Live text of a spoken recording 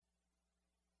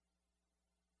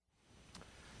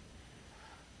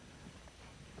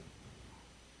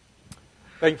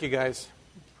Thank you, guys.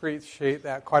 Appreciate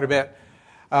that quite a bit.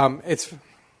 It's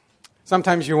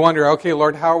sometimes you wonder, okay,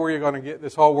 Lord, how are you going to get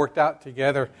this all worked out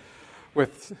together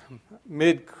with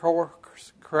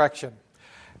mid-correction?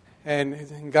 And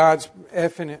in God's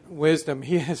infinite wisdom,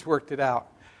 He has worked it out.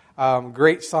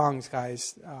 Great songs,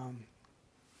 guys.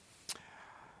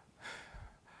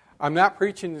 I'm not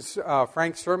preaching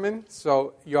Frank's sermon,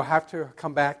 so you'll have to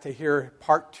come back to hear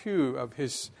part 2 of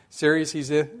his series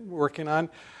he's working on.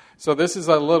 So this is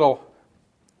a little,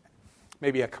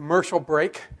 maybe a commercial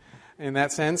break in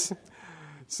that sense.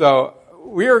 So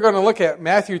we are going to look at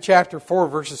Matthew chapter 4,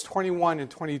 verses 21 and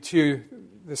 22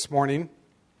 this morning.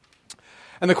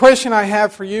 And the question I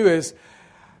have for you is,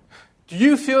 do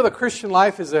you feel the Christian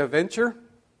life is an adventure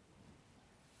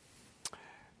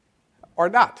or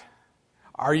not?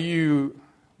 Are you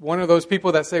one of those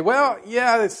people that say, well,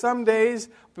 yeah, some days,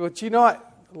 but you know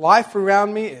what? Life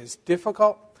around me is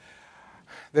difficult.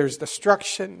 There's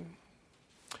destruction.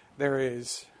 There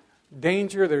is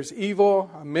danger. There's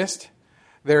evil, a mist.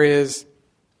 There is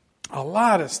a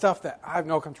lot of stuff that I have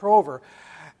no control over.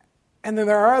 And then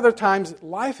there are other times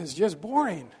life is just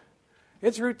boring.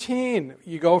 It's routine.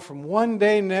 You go from one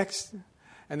day next,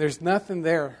 and there's nothing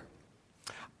there.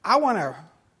 I want to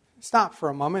stop for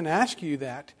a moment and ask you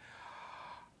that.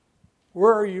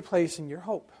 Where are you placing your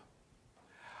hope?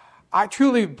 I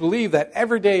truly believe that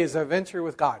every day is an adventure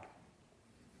with God.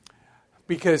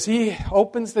 Because He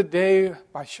opens the day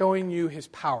by showing you His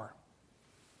power.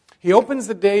 He opens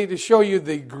the day to show you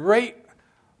the great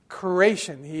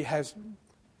creation He has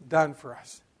done for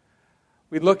us.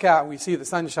 We look out and we see the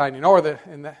sun shining, or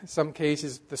in some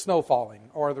cases the snow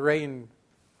falling, or the rain.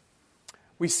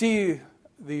 We see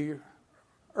the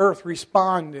earth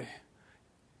respond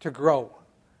to grow,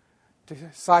 to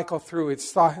cycle through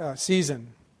its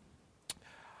season.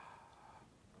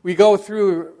 We go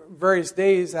through various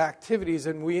days, activities,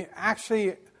 and we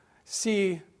actually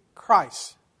see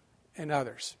Christ in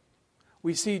others.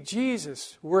 We see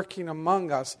Jesus working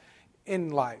among us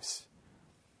in lives.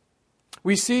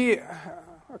 We see,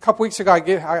 a couple weeks ago,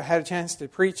 I had a chance to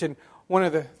preach, and one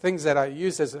of the things that I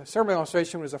used as a sermon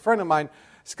illustration was a friend of mine,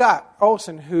 Scott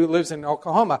Olson, who lives in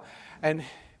Oklahoma, and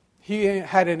he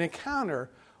had an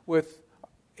encounter with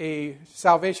a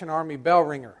Salvation Army bell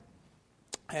ringer.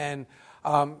 And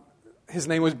his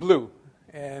name was Blue.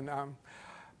 And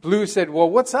Blue said, well,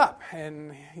 what's up?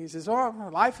 And he says, oh,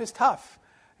 life is tough.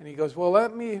 And he goes, well,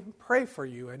 let me pray for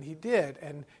you. And he did.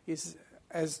 And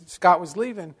as Scott was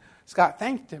leaving, Scott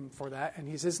thanked him for that. And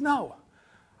he says, no,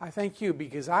 I thank you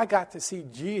because I got to see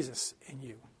Jesus in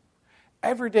you.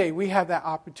 Every day we have that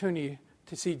opportunity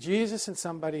to see Jesus in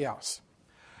somebody else.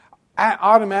 That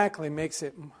automatically makes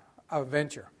it a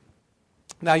venture.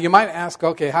 Now, you might ask,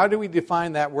 okay, how do we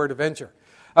define that word adventure?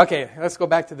 Okay, let's go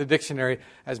back to the dictionary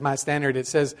as my standard. It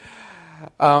says,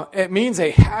 it means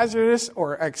a hazardous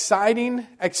or exciting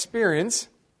experience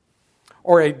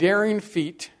or a daring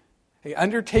feat, an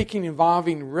undertaking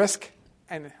involving risk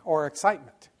or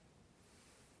excitement.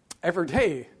 Every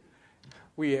day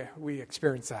we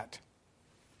experience that.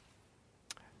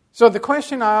 So the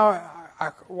question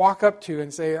I walk up to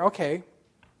and say, okay,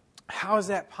 how is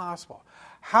that possible?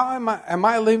 How am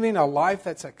I living a life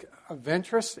that's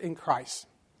adventurous in Christ?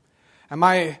 Am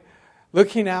I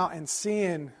looking out and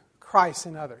seeing Christ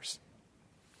in others?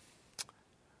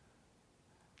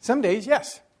 Some days,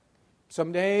 yes.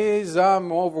 Some days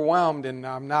I'm overwhelmed and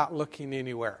I'm not looking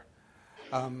anywhere.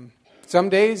 Some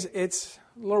days it's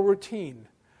a little routine.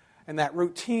 And that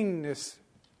routineness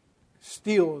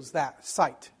steals that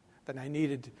sight that I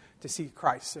needed to see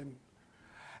Christ.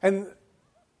 And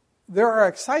there are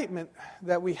excitement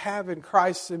that we have in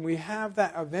Christ, and we have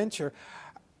that adventure.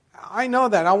 I know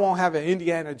that I won't have an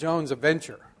Indiana Jones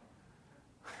adventure,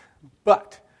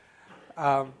 but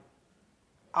I'll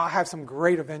have some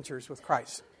great adventures with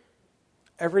Christ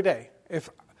every day if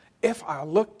I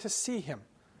look to see Him.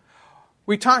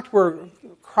 We talked where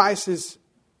Christ is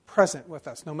present with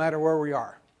us no matter where we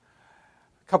are.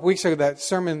 A couple weeks ago, that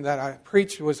sermon that I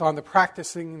preached was on the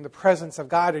practicing the presence of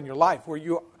God in your life, where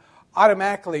you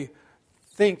automatically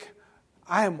think,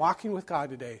 I am walking with God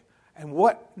today. And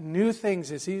what new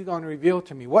things is He going to reveal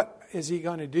to me? What is He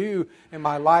going to do in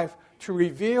my life to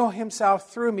reveal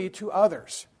Himself through me to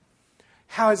others?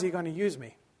 How is He going to use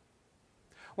me?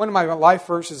 One of my life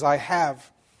verses I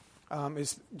have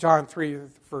is John 3,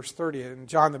 verse 30. And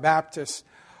John the Baptist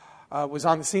was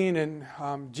on the scene, and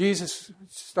Jesus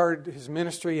started His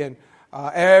ministry, and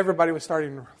everybody was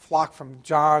starting to flock from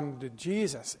John to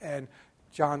Jesus. And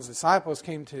John's disciples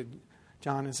came to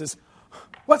John and says,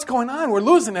 what's going on? We're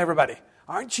losing everybody.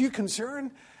 Aren't you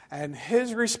concerned? And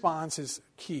his response is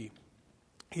key.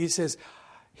 He says,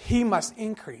 He must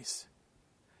increase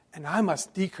and I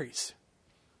must decrease.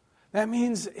 That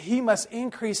means He must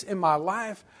increase in my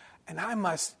life and I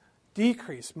must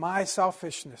decrease my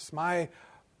selfishness, my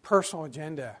personal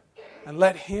agenda, and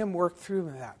let Him work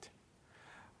through that.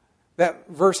 That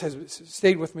verse has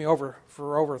stayed with me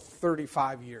for over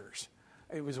 35 years.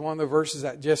 It was one of the verses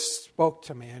that just spoke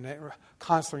to me, and it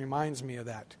constantly reminds me of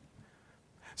that.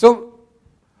 So,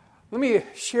 let me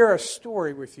share a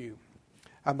story with you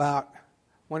about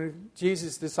one of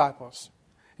Jesus' disciples.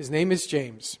 His name is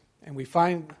James, and we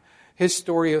find his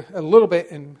story a little bit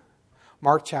in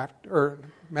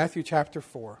Matthew chapter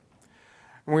 4. And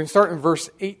we're going to start in verse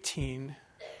 18.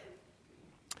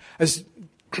 As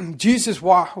Jesus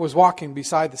was walking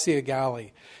beside the Sea of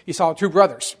Galilee, He saw two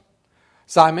brothers,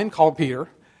 Simon, called Peter,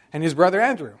 and his brother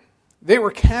Andrew. They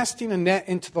were casting a net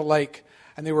into the lake,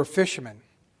 and they were fishermen.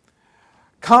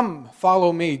 "Come,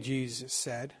 follow me," Jesus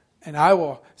said, "and I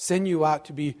will send you out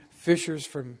to be fishers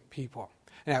for people."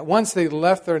 And at once they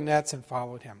left their nets and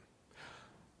followed Him.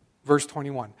 Verse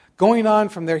 21. Going on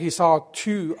from there, He saw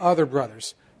two other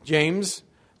brothers, James,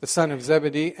 the son of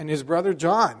Zebedee, and his brother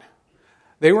John.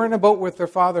 They were in a boat with their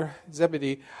father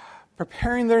Zebedee,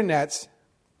 preparing their nets.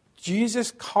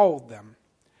 Jesus called them,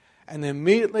 and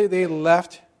immediately they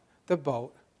left the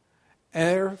boat and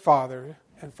their father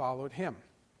and followed Him.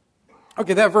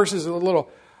 Okay, that verse is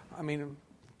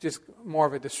just more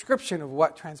of a description of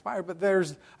what transpired, but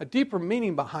there's a deeper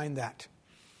meaning behind that.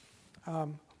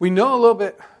 We know a little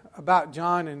bit about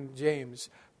John and James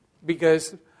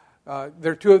because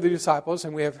they're two of the disciples,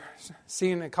 and we have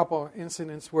seen a couple of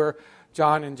incidents where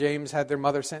John and James had their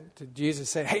mother sent to Jesus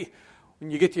say, "Hey,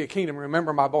 when you get to your kingdom,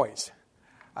 remember my boys."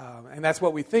 And that's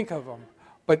what we think of them.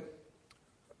 But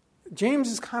James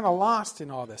is kind of lost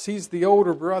in all this. He's the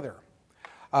older brother.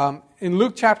 In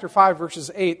Luke chapter 5,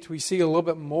 verses 8, we see a little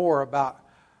bit more about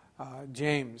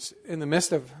James in the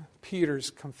midst of Peter's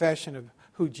confession of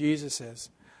who Jesus is.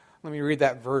 Let me read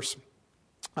that verse.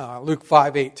 Luke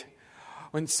 5:8.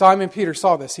 When Simon Peter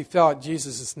saw this, he fell at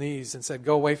Jesus' knees and said,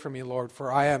 "Go away from me, Lord,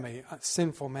 for I am a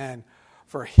sinful man."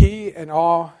 For he and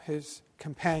all his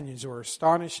companions were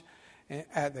astonished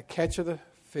at the catch of the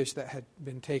fish that had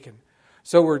been taken.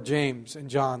 So were James and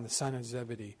John, the son of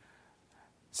Zebedee,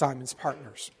 Simon's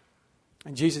partners.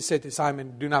 And Jesus said to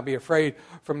Simon, "Do not be afraid.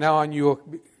 From now on you will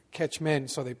catch men."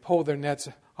 So they pulled their nets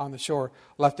on the shore,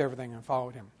 left everything, and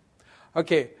followed Him.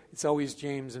 Okay, it's always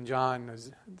James and John,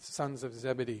 the sons of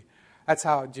Zebedee. That's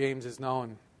how James is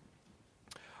known.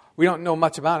 We don't know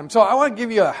much about him. So I want to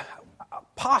give you a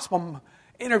possible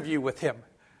interview with him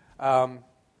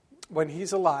when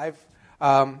he's alive.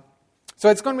 So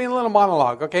it's going to be a little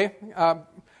monologue, okay?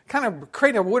 Kind of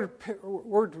create a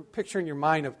word picture in your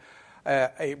mind of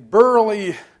a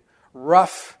burly,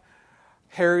 rough,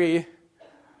 hairy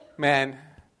man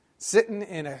sitting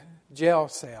in a jail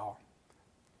cell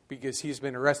because he's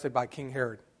been arrested by King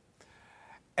Herod.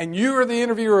 And you are the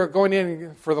interviewer going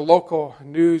in for the local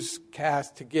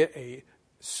newscast to get a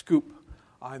scoop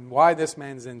on why this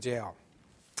man's in jail.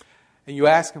 And you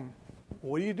ask him,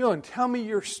 "What are you doing? Tell me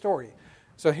your story."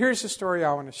 So here's the story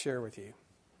I want to share with you.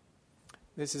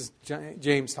 This is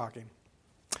James talking.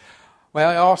 Well,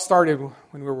 it all started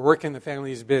when we were working the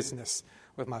family's business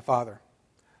with my father,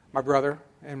 my brother,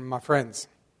 and my friends.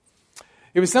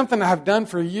 It was something I've done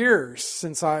for years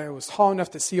since I was tall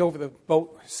enough to see over the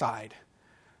boat side.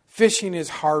 Fishing is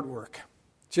hard work.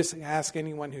 Just ask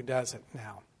anyone who does it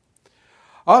now.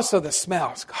 Also the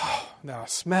smells. Oh, the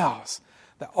smells.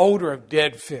 The odor of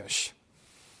dead fish.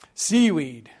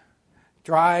 Seaweed.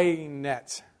 Dry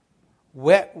nets.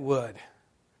 Wet wood.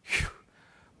 Whew.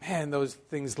 Man, those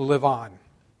things live on.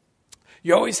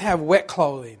 You always have wet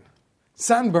clothing.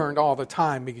 Sunburned all the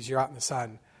time because you're out in the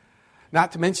sun.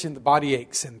 Not to mention the body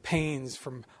aches and pains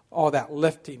from all that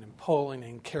lifting and pulling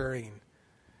and carrying.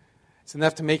 It's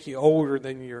enough to make you older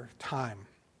than your time.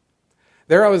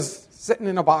 There I was sitting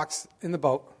in a box in the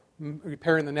boat,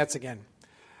 repairing the nets again.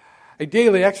 A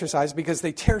daily exercise because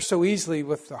they tear so easily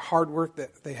with the hard work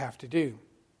that they have to do.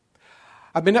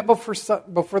 I've been up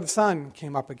before the sun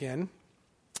came up again.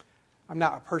 I'm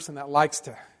not a person that likes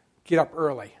to get up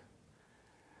early.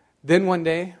 Then one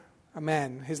day, a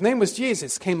man, his name was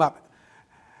Jesus, came up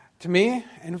to me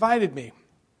and invited me.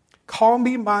 Called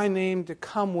me by name to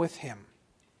come with him.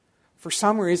 For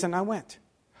some reason, I went.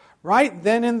 Right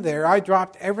then and there, I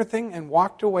dropped everything and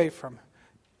walked away from him.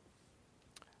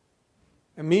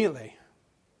 Immediately.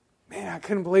 Man, I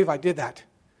couldn't believe I did that.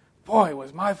 Boy,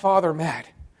 was my father mad.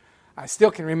 I still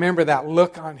can remember that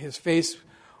look on his face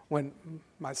when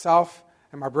myself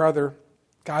and my brother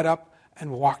got up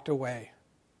and walked away.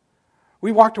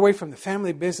 We walked away from the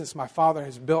family business my father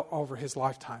has built over his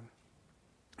lifetime.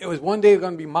 It was one day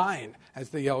going to be mine as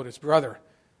the eldest brother,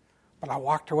 but I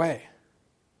walked away.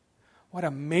 What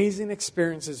amazing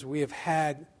experiences we have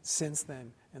had since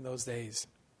then in those days.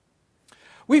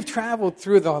 We've traveled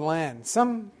through the land,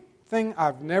 something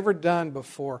I've never done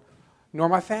before, nor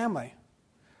my family.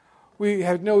 We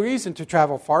have no reason to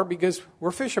travel far because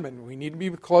we're fishermen. We need to be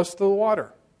close to the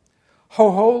water.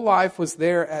 Whole life was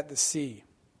there at the sea.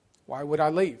 Why would I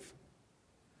leave?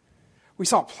 We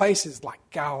saw places like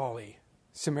Galilee,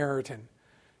 Samaritan,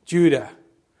 Judah.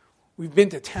 We've been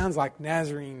to towns like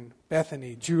Nazarene,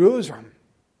 Bethany, Jerusalem.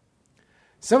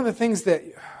 Some of the things that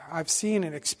I've seen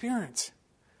and experienced.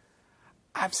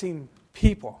 I've seen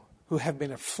people who have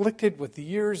been afflicted with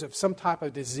years of some type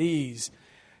of disease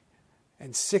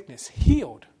and sickness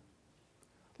healed.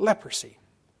 Leprosy,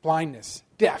 blindness,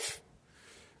 deaf,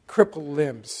 crippled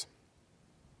limbs.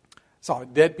 Saw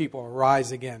dead people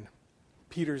rise again.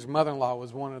 Peter's mother-in-law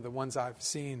was one of the ones I've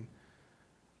seen.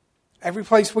 Every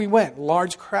place we went,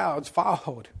 large crowds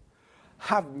followed.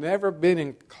 I've never been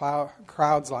in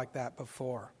crowds like that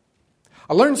before.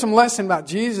 I learned some lesson about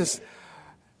Jesus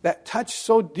that touched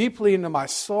so deeply into my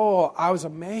soul, I was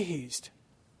amazed.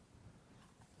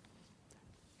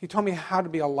 He told me how to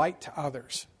be a light to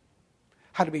others,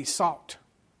 how to be salt.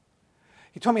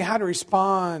 He told me how to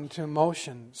respond to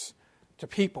emotions, to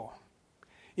people,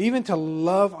 even to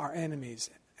love our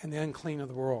enemies and the unclean of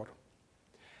the world.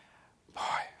 Boy,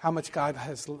 how much God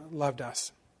has loved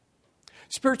us.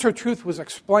 Spiritual truth was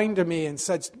explained to me in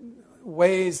such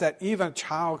ways that even a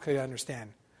child could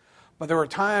understand. But there were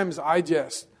times I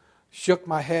just shook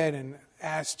my head and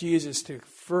asked Jesus to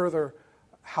further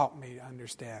help me to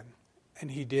understand.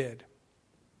 And He did.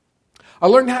 I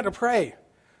learned how to pray,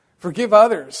 forgive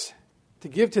others, to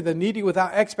give to the needy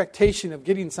without expectation of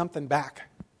getting something back.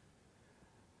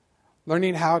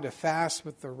 Learning how to fast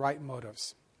with the right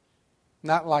motives.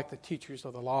 Not like the teachers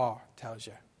of the law tells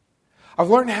you. I've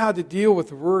learned how to deal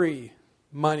with worry,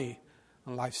 money,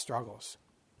 and life struggles.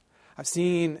 I've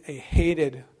seen a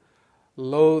hated,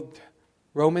 loathed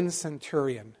Roman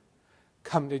centurion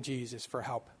come to Jesus for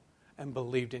help and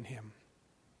believed in Him.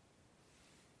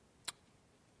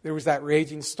 There was that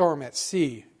raging storm at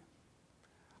sea.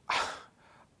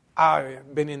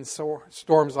 I've been in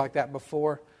storms like that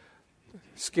before.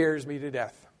 Scares me to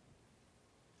death.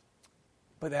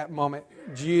 But that moment,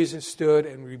 Jesus stood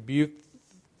and rebuked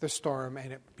the storm,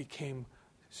 and it became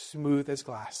smooth as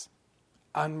glass.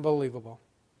 Unbelievable.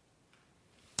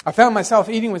 I found myself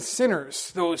eating with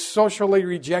sinners, those socially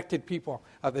rejected people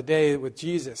of the day with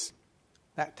Jesus.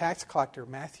 That tax collector,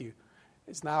 Matthew,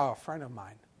 is now a friend of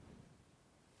mine.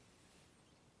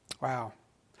 Wow.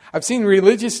 I've seen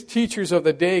religious teachers of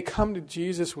the day come to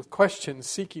Jesus with questions,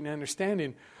 seeking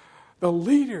understanding. The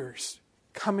leaders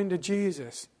coming to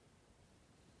Jesus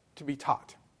to be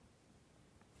taught.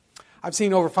 I've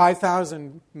seen over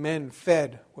 5,000 men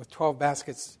fed with 12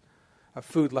 baskets of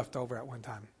food left over at one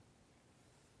time.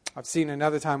 I've seen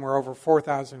another time where over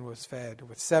 4,000 was fed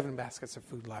with 7 baskets of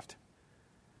food left.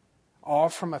 All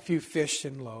from a few fish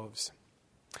and loaves.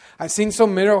 I've seen so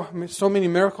many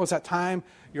miracles at time,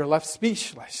 you're left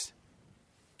speechless.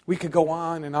 We could go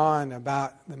on and on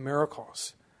about the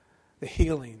miracles, the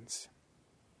healings.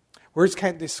 Words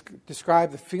can't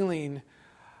describe the feeling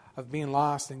of being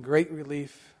lost and great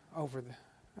relief over the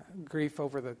grief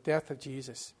over the death of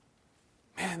Jesus.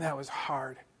 Man, that was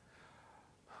hard.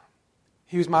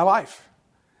 He was my life.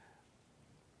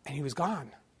 And He was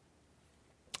gone.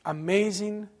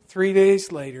 Amazing, 3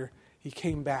 days later, He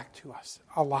came back to us,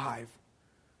 alive.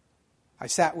 I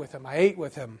sat with Him. I ate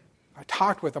with Him. I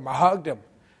talked with Him. I hugged Him.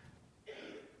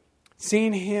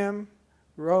 Seeing Him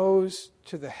rose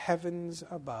to the heavens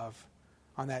above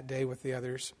on that day with the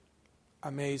others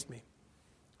amazed me.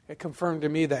 It confirmed to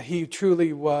me that He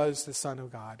truly was the Son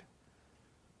of God.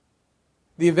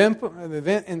 The event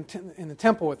in the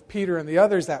temple with Peter and the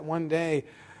others that one day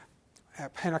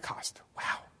at Pentecost.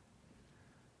 Wow.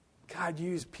 God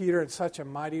used Peter in such a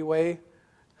mighty way.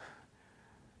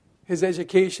 His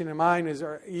education and mine is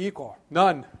equal.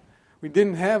 None. We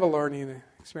didn't have a learning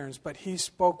experience, but he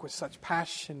spoke with such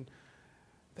passion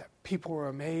that people were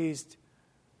amazed,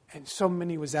 and so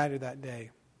many was added that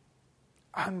day.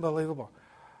 Unbelievable.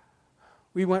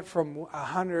 We went from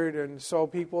 100 and so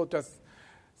people to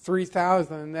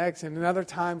 3,000 the next, and another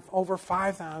time over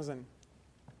 5,000.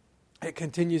 It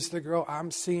continues to grow. I'm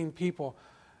seeing people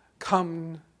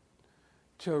come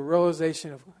to a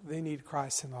realization of they need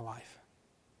Christ in their life.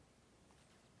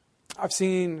 I've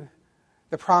seen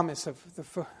the promise of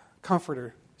the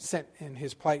Comforter sent in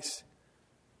His place.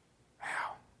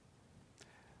 Wow.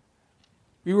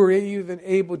 We were even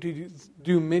able to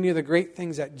do many of the great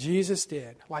things that Jesus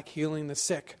did, like healing the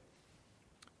sick,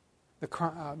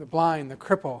 the blind, the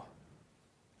cripple.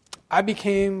 I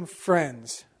became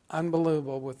friends,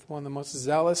 unbelievable, with one of the most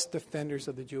zealous defenders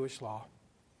of the Jewish law.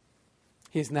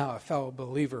 He is now a fellow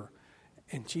believer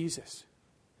in Jesus,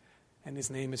 and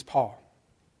his name is Paul.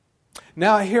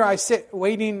 Now here I sit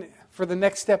waiting for the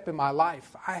next step in my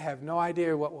life. I have no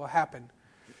idea what will happen.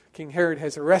 King Herod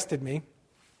has arrested me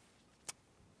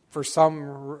for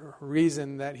some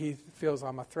reason that he feels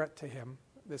I'm a threat to him,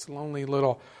 this lonely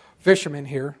little fisherman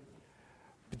here.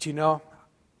 But you know,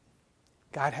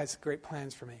 God has great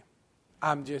plans for me.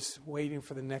 I'm just waiting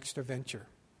for the next adventure.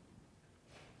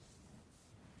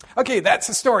 Okay, that's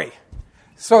the story.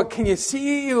 So can you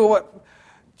see what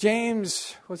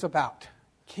James was about?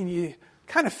 Can you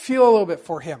kind of feel a little bit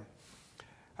for him?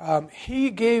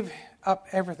 He gave up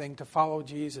everything to follow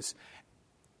Jesus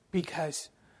because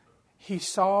he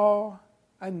saw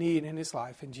a need in his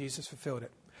life and Jesus fulfilled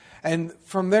it. And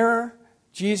from there,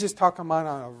 Jesus took him on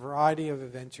a variety of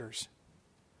adventures.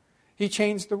 He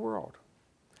changed the world.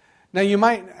 Now you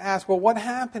might ask, well, what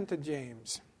happened to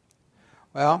James?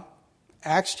 Well,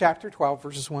 Acts chapter 12,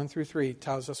 verses 1 through 3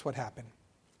 tells us what happened.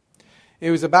 It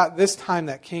was about this time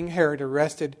that King Herod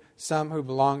arrested some who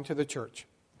belonged to the church,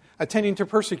 intending to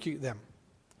persecute them.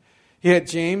 He had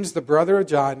James, the brother of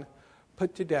John,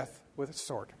 put to death with a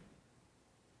sword.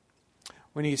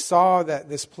 When he saw that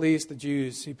this pleased the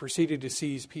Jews, he proceeded to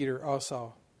seize Peter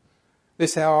also.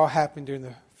 This all happened during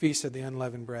the Feast of the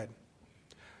Unleavened Bread.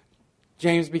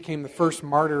 James became the first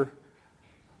martyr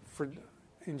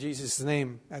in Jesus'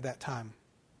 name at that time.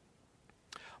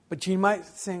 But you might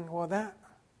think, well,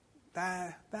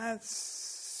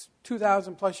 that's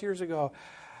 2,000 plus years ago.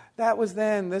 That was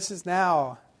then, this is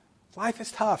now. Life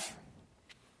is tough.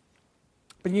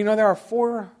 But you know, there are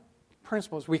 4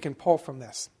 principles we can pull from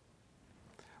this.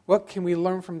 What can we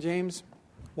learn from James?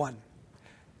 1,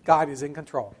 God is in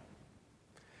control.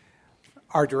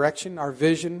 Our direction, our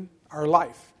vision, our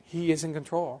life, He is in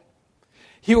control.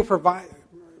 He will provide.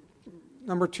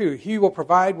 Number 2, He will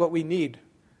provide what we need.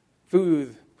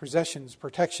 Food, possessions,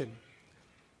 protection.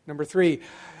 Number 3,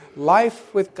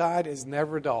 life with God is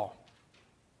never dull.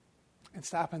 And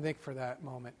stop and think for that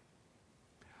moment.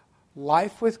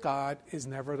 Life with God is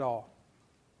never dull.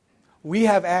 We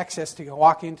have access to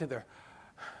walk into the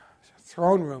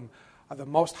throne room of the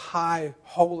Most High,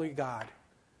 Holy God.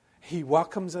 He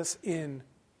welcomes us in,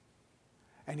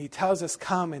 and He tells us,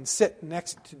 come and sit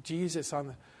next to Jesus on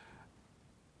the...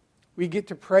 We get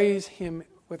to praise Him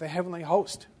with a heavenly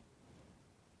host.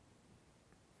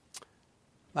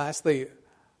 Lastly,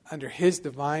 under His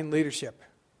divine leadership,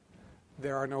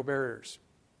 there are no barriers.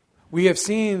 We have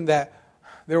seen that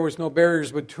there was no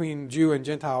barriers between Jew and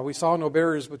Gentile. We saw no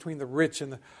barriers between the rich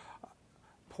and the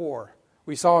poor.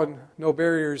 We saw no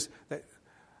barriers that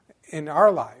in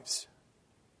our lives,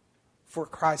 for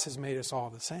Christ has made us all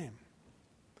the same.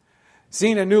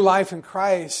 Seeing a new life in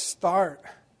Christ start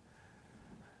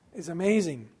is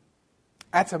amazing.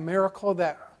 That's a miracle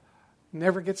that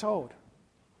never gets old.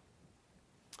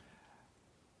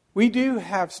 We do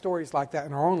have stories like that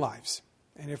in our own lives.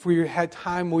 And if we had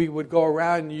time, we would go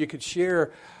around and you could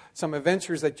share some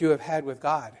adventures that you have had with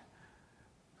God.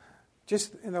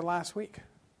 Just in the last week.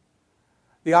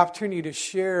 The opportunity to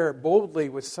share boldly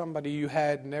with somebody you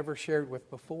had never shared with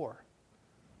before.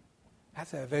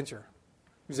 That's an adventure.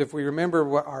 Because if we remember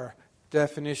what our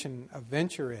definition of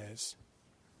venture is,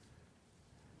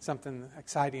 something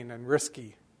exciting and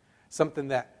risky, something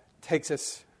that takes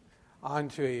us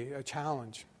onto a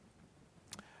challenge.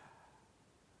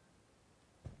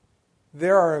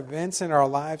 There are events in our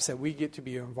lives that we get to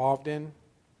be involved in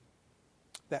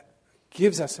that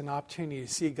gives us an opportunity to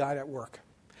see God at work.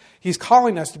 He's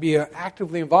calling us to be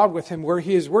actively involved with Him where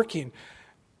He is working.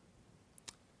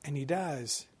 And He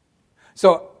does.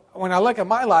 So when I look at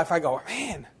my life, I go,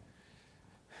 man,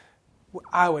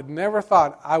 I would never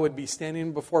thought I would be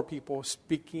standing before people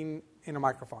speaking in a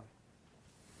microphone.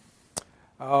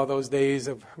 Oh, those days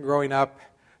of growing up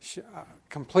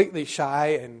completely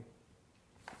shy and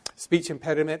speech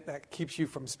impediment that keeps you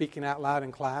from speaking out loud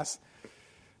in class.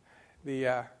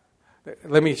 Let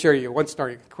me share you one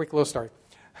story, quick little story.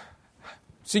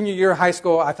 Senior year of high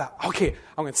school, I thought, okay,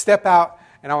 I'm going to step out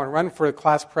and I want to run for the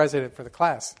class president for the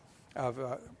class of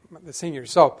the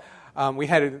seniors. So we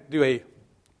had to do a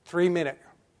 3-minute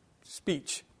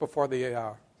speech before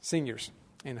the seniors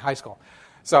in high school.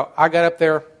 So I got up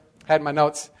there, had my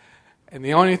notes, and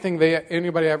the only thing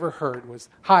anybody ever heard was,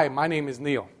 "Hi, my name is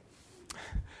Neil."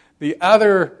 The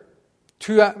other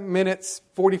 2 minutes,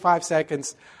 45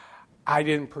 seconds, I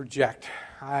didn't project.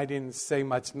 I didn't say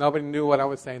much. Nobody knew what I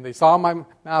was saying. They saw my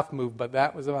mouth move, but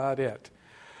that was about it.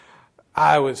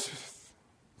 I was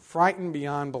frightened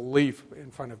beyond belief in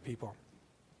front of people.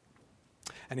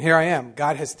 And here I am.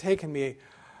 God has taken me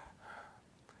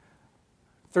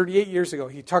 38 years ago.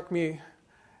 He took me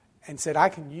and said, I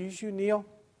can use you, Neil.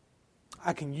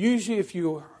 I can use you if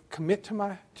you commit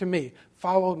to me,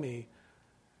 follow me.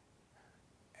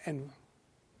 And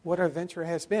what our adventure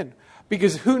has been.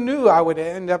 Because who knew I would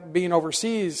end up being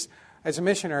overseas as a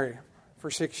missionary for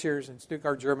 6 years in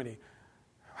Stuttgart, Germany.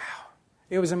 Wow.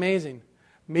 It was amazing.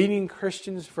 Meeting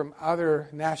Christians from other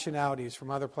nationalities,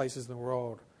 from other places in the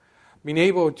world. Being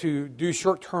able to do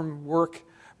short-term work,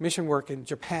 mission work in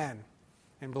Japan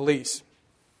and Belize.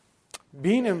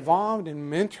 Being involved in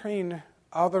mentoring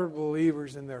other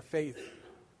believers in their faith.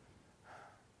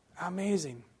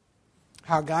 Amazing.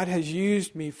 How God has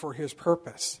used me for His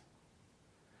purpose.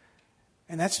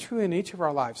 And that's true in each of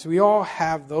our lives. We all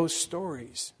have those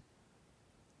stories.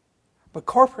 But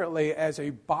corporately, as a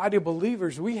body of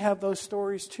believers, we have those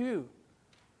stories too.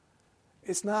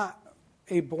 It's not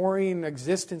a boring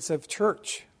existence of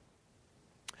church.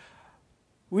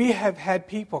 We have had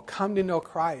people come to know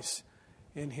Christ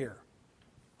in here.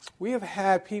 We have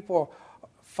had people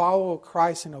follow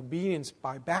Christ in obedience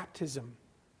by baptism.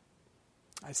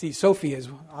 I see Sophie is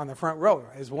on the front row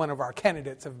as one of our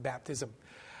candidates of baptism.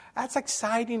 That's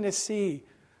exciting to see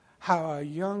how a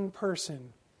young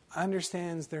person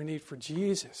understands their need for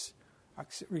Jesus,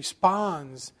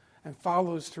 responds, and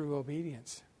follows through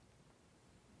obedience.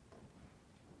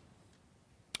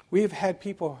 We have had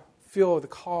people feel the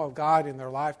call of God in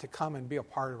their life to come and be a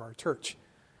part of our church.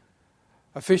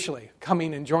 Officially,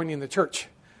 coming and joining the church.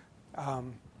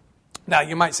 Now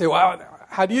you might say, well,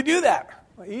 how do you do that?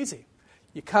 Well, easy.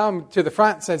 You come to the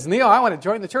front and says, Neil, I want to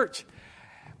join the church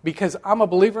because I'm a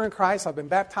believer in Christ, I've been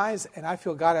baptized, and I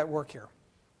feel God at work here.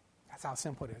 That's how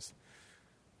simple it is.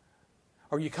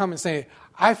 Or you come and say,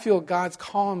 I feel God's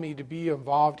calling me to be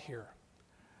involved here.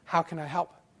 How can I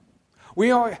help?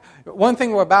 One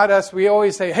thing about us, we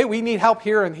always say, hey, we need help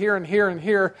here and here and here and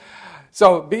here,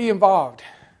 so be involved.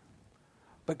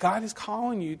 But God is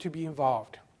calling you to be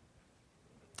involved.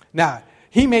 Now,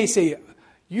 He may say,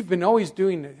 you've been always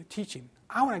doing the teaching.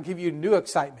 I want to give you new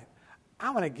excitement. I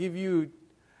want to give you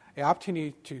an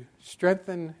opportunity to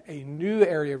strengthen a new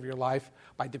area of your life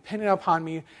by depending upon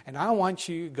me, and I want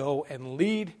you to go and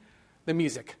lead the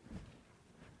music.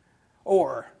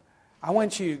 Or I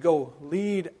want you to go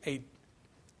lead a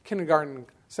kindergarten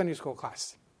Sunday school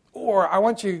class. Or I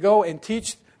want you to go and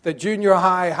teach the junior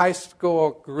high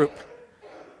school group.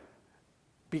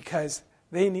 Because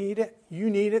they need it, you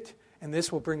need it, and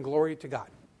this will bring glory to God.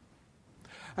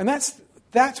 And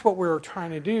that's what we're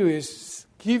trying to do, is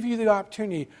give you the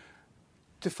opportunity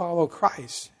to follow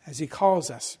Christ as He calls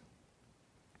us.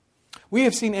 We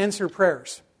have seen answered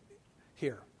prayers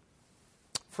here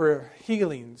for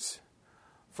healings,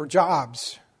 for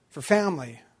jobs, for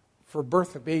family, for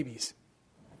birth of babies.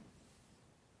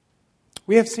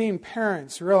 We have seen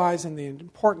parents realizing the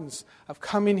importance of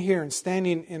coming here and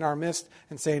standing in our midst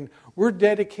and saying, we're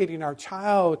dedicating our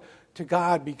child to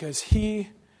God because He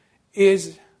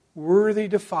is worthy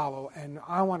to follow, and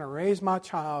I want to raise my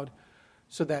child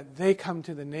so that they come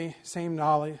to the same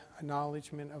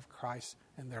acknowledgement of Christ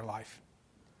in their life.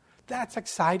 That's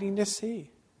exciting to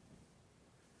see.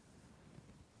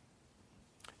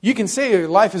 You can say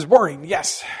life is boring.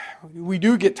 Yes, we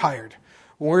do get tired,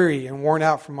 weary, and worn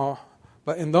out from all.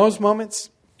 But in those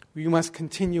moments, we must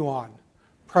continue on,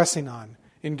 pressing on,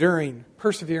 enduring,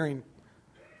 persevering,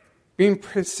 being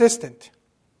persistent.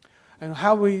 And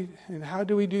how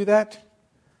do we do that?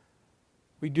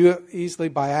 We do it easily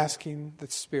by asking the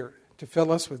Spirit to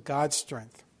fill us with God's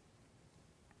strength.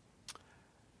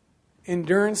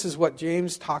 Endurance is what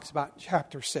James talks about in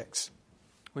chapter 6,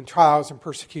 when trials and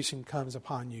persecution comes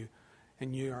upon you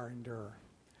and you are endure.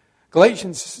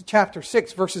 Galatians chapter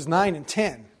 6, verses 9 and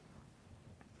 10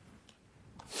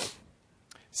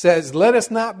 says, let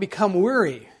us not become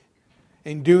weary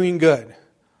in doing good,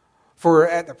 for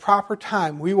at the proper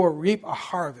time we will reap a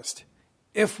harvest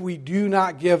if we do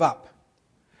not give up.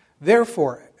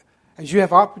 Therefore, as you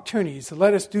have opportunities,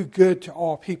 let us do good to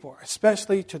all people,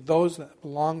 especially to those that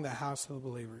belong to the house of the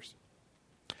believers.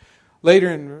 Later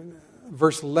in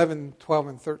verse 11, 12,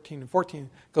 and 13, and 14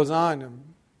 goes on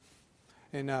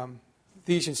in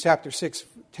Ephesians chapter 6,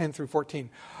 10 through 14.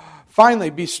 Finally,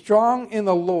 be strong in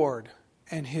the Lord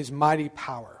and His mighty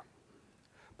power.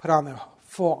 Put on the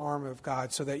full armor of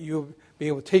God so that you'll be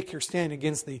able to take your stand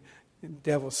against the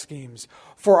devil's schemes.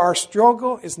 For our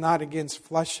struggle is not against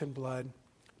flesh and blood,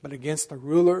 but against the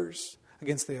rulers,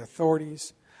 against the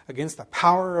authorities, against the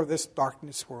power of this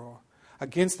darkness world,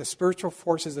 against the spiritual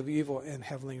forces of evil in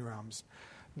heavenly realms.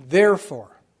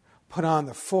 Therefore, put on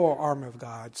the full armor of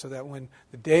God, so that when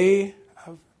the day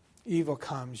of evil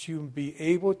comes, you will be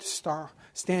able to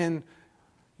stand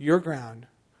your ground,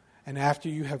 and after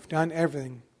you have done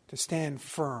everything, to stand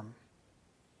firm.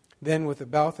 Then with the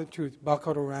belt of truth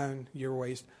buckled around your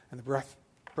waist, and the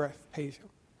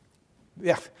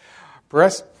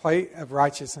breastplate of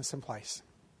righteousness in place.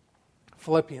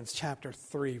 Philippians chapter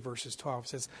 3, verses 12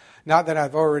 says, not that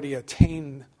I've already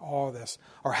attained all this,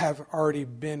 or have already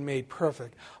been made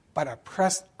perfect, but I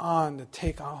press on to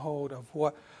take a hold of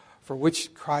what for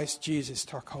which Christ Jesus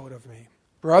took hold of me.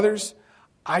 Brothers,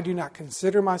 I do not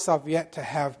consider myself yet to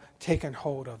have taken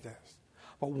hold of this.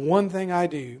 But one thing I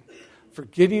do,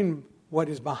 forgetting what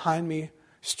is behind me,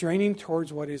 straining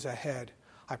towards what is ahead,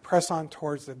 I press on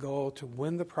towards the goal to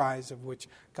win the prize of which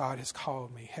God has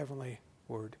called me heavenward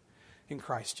in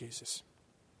Christ Jesus.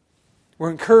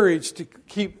 We're encouraged to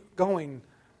keep going.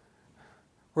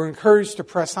 We're encouraged to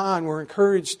press on. We're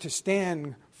encouraged to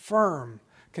stand firm,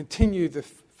 continue the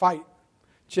fight,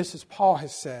 just as Paul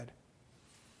has said.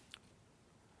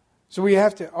 So we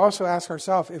have to also ask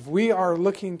ourselves, if we are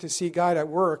looking to see God at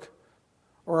work,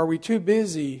 or are we too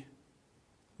busy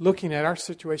looking at our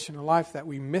situation in life that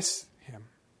we miss Him?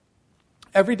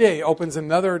 Every day opens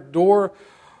another door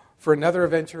for another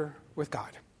adventure with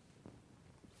God.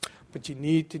 But you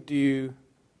need to do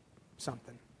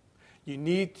something. You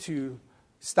need to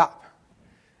stop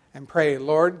and pray,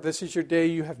 Lord, this is your day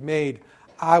you have made.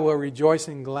 I will rejoice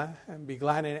and be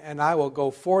glad in it, and I will go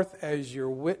forth as your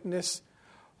witness.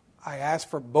 I ask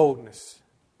for boldness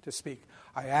to speak.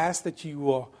 I ask that you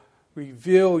will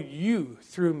reveal you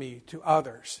through me to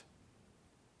others.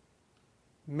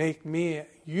 Make me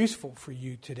useful for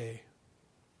you today.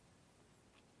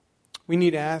 We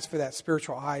need to ask for that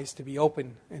spiritual eyes to be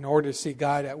open in order to see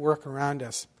God at work around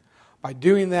us. By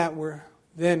doing that,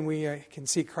 then we can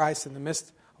see Christ in the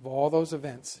midst of all those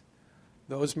events,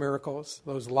 those miracles,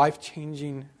 those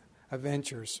life-changing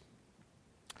adventures.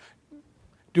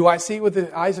 Do I see with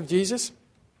the eyes of Jesus?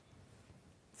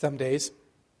 Some days.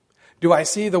 Do I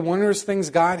see the wondrous things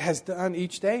God has done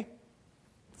each day?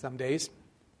 Some days.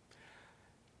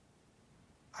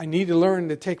 I need to learn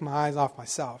to take my eyes off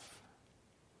myself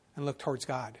and look towards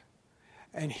God.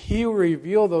 And He will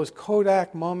reveal those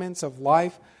Kodak moments of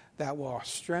life that will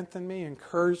strengthen me,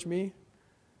 encourage me,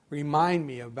 remind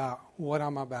me about what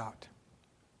I'm about.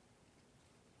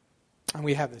 And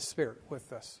we have the Spirit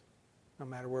with us no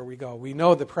matter where we go. We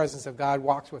know the presence of God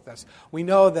walks with us. We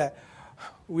know that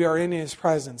we are in His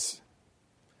presence.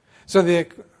 So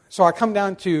I come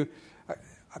down to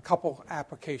a couple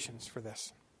applications for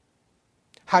this.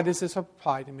 How does this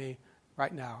apply to me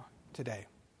right now, today?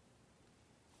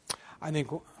 I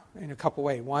think in a couple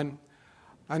ways. One,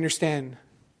 understand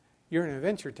you're in an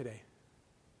adventure today.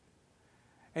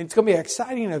 And it's going to be an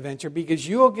exciting adventure because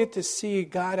you'll get to see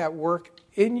God at work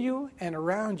in you and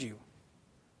around you.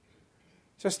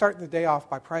 Just start the day off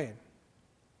by praying.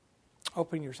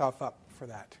 Open yourself up for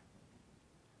that.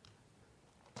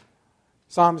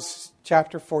 Psalms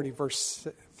chapter 40, verse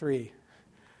 3.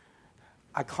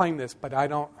 I claim this, but I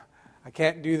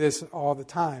can't do this all the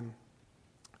time.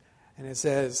 And it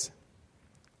says,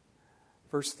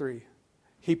 verse 3,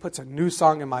 He puts a new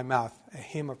song in my mouth, a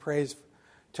hymn of praise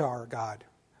to our God.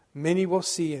 Many will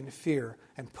see and fear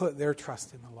and put their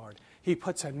trust in the Lord. He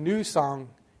puts a new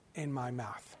song in my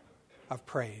mouth of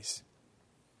praise.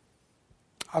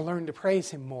 I learned to praise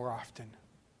Him more often.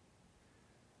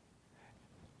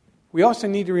 We also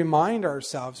need to remind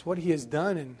ourselves what He has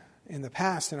done in the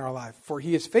past in our life, for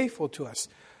He is faithful to us.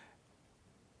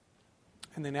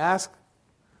 And then ask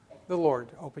the Lord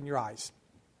to open your eyes.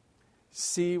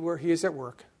 See where He is at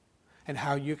work and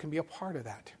how you can be a part of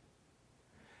that.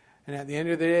 And at the end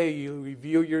of the day, you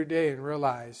review your day and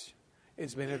realize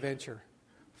it's been an adventure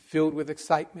filled with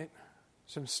excitement,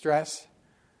 some stress,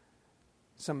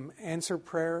 some answered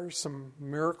prayers, some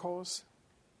miracles.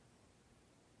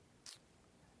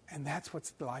 And that's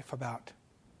what's life about.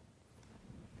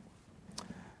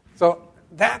 So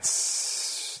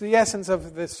that's the essence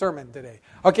of this sermon today.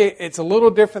 Okay, it's a little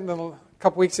different than a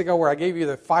couple weeks ago where I gave you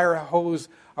the fire hose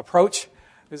approach.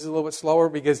 This is a little bit slower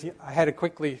because I had to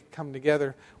quickly come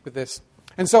together with this.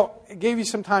 And so it gave you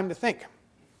some time to think.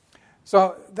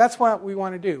 So that's what we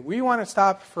want to do. We want to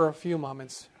stop for a few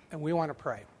moments and we want to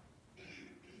pray.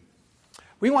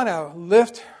 We want to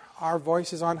lift our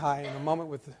voices on high in a moment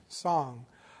with the song.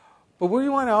 But we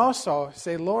want to also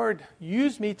say, Lord,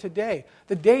 use me today.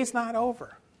 The day's not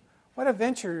over. What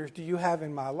adventure do you have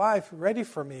in my life ready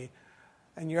for me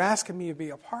and you're asking me to be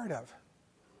a part of?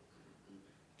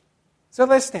 So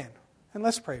let's stand and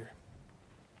let's pray.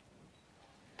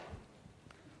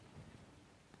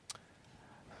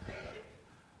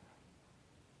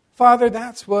 Father,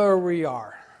 that's where we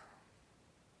are.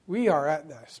 We are at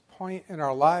this point in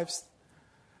our lives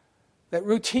that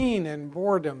routine and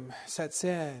boredom sets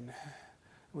in.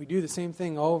 We do the same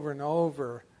thing over and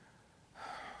over,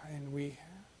 and we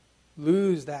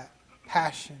lose that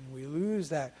passion. We lose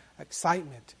that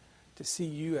excitement to see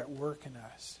you at work in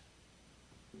us.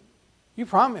 You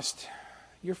promised.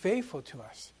 You're faithful to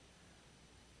us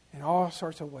in all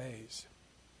sorts of ways.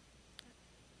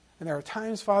 And there are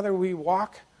times, Father, we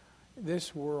walk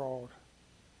this world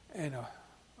in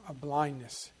a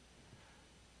blindness.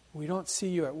 We don't see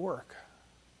you at work.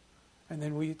 And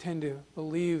then we tend to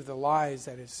believe the lies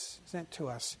that is sent to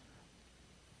us,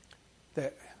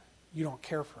 that you don't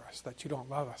care for us, that you don't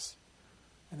love us.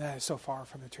 And that is so far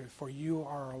from the truth. For you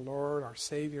are our Lord, our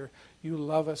Savior. You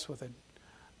love us with a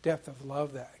depth of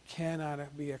love that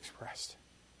cannot be expressed.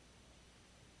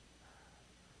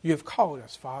 You have called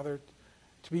us, Father,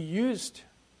 to be used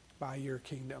by your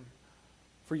kingdom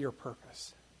for your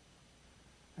purpose.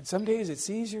 And some days it's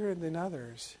easier than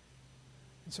others.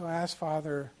 And so I ask,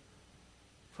 Father,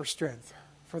 for strength,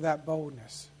 for that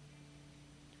boldness.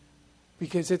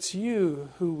 Because it's you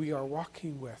who we are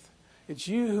walking with. It's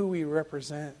you who we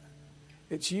represent.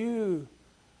 It's you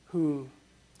who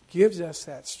gives us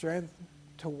that strength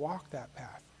to walk that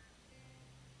path.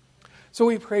 So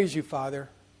we praise you, Father,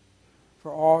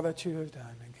 for all that you have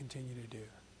done and continue to do.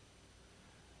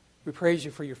 We praise you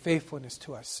for your faithfulness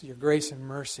to us, your grace and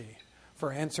mercy,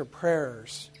 for answered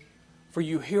prayers, for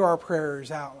you hear our prayers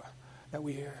out that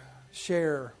we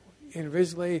share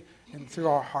individually and through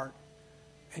our heart,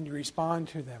 and you respond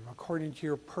to them according to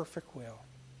your perfect will.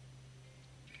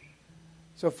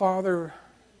 So, Father,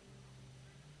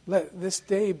 let this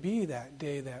day be that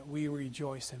day that we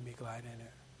rejoice and be glad in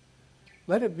it.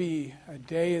 Let it be a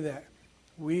day that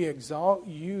we exalt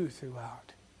you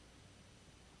throughout.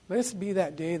 Let us be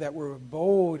that day that we're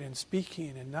bold in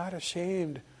speaking and not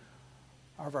ashamed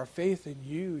of our faith in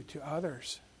you to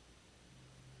others.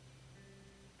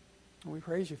 And we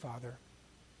praise you, Father,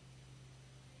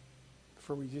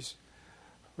 for we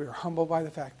are humbled by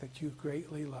the fact that you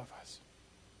greatly love us.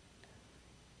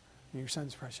 In your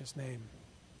Son's precious name.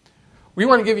 We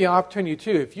want to give you an opportunity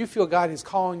too. If you feel God is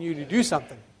calling you to do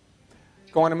something,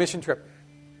 go on a mission trip.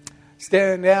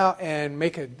 Stand out and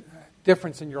make a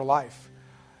difference in your life.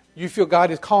 You feel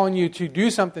God is calling you to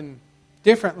do something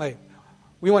differently.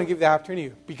 We want to give you the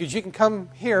opportunity because you can come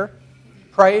here,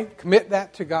 pray, commit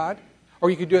that to God, or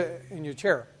you could do it in your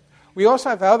chair. We also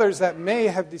have others that may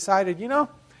have decided,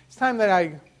 it's time that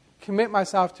I commit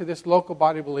myself to this local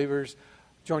body of believers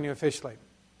joining officially.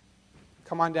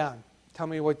 Come on down. Tell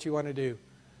me what you want to do.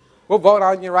 We'll vote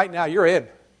on you right now. You're in.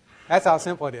 That's how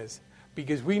simple it is.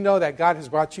 Because we know that God has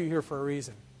brought you here for a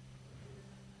reason.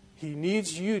 He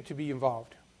needs you to be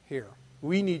involved here.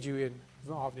 We need you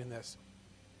involved in this.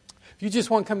 If you just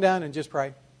want to come down and just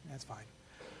pray, that's fine.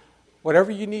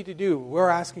 Whatever you need to do, we're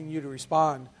asking you to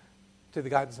respond to the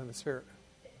guidance of the Spirit.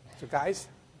 So guys,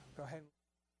 go ahead.